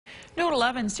New at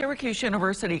 11, Syracuse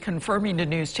University confirming to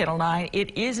News Channel 9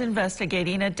 it is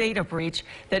investigating a data breach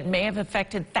that may have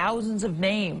affected thousands of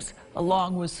names,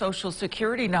 along with social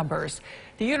security numbers.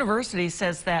 The university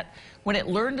says that when it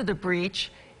learned of the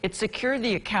breach, it secured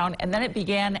the account and then it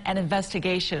began an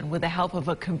investigation with the help of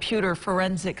a computer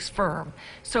forensics firm.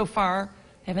 So far,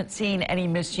 they haven't seen any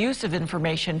misuse of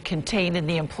information contained in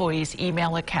the employee's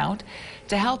email account.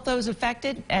 To help those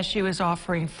affected, SU is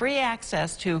offering free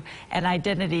access to an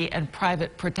identity and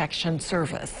private protection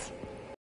service.